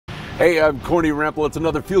Hey, I'm Corny Rample. It's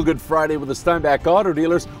another Feel Good Friday with the Steinbach Auto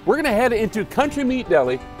Dealers. We're going to head into Country Meat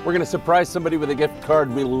Deli. We're going to surprise somebody with a gift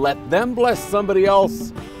card. We let them bless somebody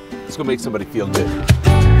else. It's going to make somebody feel good.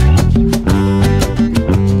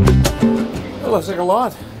 That looks like a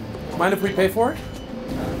lot. Mind if we pay for it?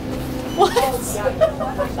 What? Oh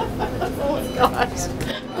my gosh.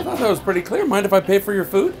 I thought that was pretty clear. Mind if I pay for your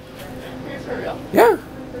food? Are you for real? Yeah.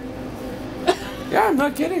 Yeah, I'm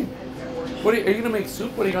not kidding. What are you gonna make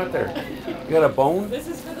soup? What do you got there? You got a bone? This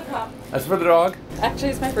is for the pup. That's for the dog? Actually,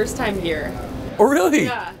 it's my first time here. Oh, really?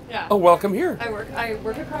 Yeah. Oh, welcome here. I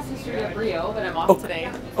work across the street at Rio, but I'm off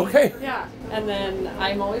today. Okay. Yeah. And then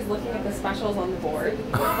I'm always looking at the specials on the board.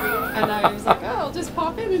 And I was like, oh, I'll just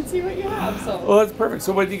pop in and see what you have. So. Well, that's perfect.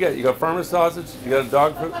 So what do you get? You got farmer's sausage, you got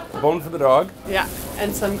a bone for the dog. Yeah.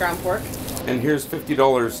 And some ground pork. And here's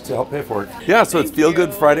 $50 to help pay for it. Yeah, so it's Feel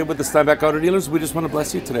Good Friday with the Steinbach Auto Dealers. We just want to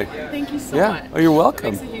bless you today. Thank you so much. Oh, you're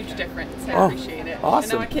welcome. It makes a huge difference. I appreciate it.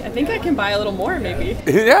 Awesome. And now I think I can buy a little more, maybe.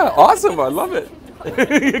 Yeah, awesome. I love it.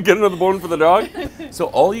 Get another bone for the dog. So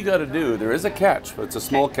all you got to do, there is a catch, but it's a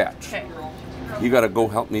small catch. Okay. You got to go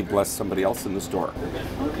help me bless somebody else in the store.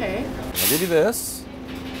 Okay. I'll give you this.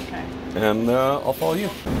 Okay. And I'll follow you.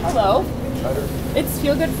 Hello. It's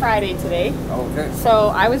Feel Good Friday today. Okay. So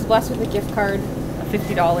I was blessed with a gift card of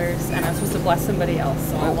 $50 and I'm supposed to bless somebody else.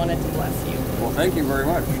 So I wanted to bless you. Well, thank you very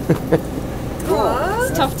much.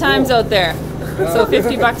 It's tough times out there. So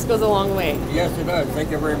 $50 goes a long way. Yes, it does. Thank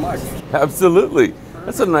you very much. Absolutely.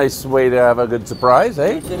 That's a nice way to have a good surprise,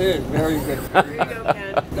 eh? Yes, it is. Very good. There you go,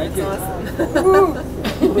 Ken. Thank you. Awesome.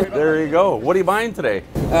 There you go. What are you buying today?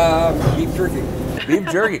 Beef jerky. Beef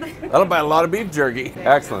jerky. That'll buy a lot of beef jerky.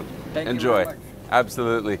 Excellent. Thank you Enjoy. very much.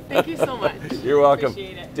 Absolutely. Thank you so much. You're welcome.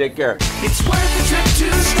 Appreciate it. Take care. It's worth the trip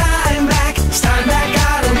to Steinbach. Steinbach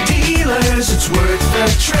Auto Dealers. It's worth the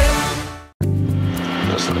trip.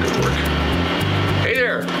 That's not gonna work. Hey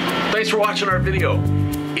there! Thanks for watching our video.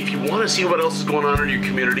 If you want to see what else is going on in your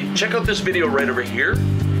community, check out this video right over here,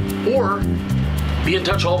 or be in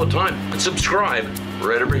touch all the time and subscribe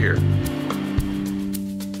right over here.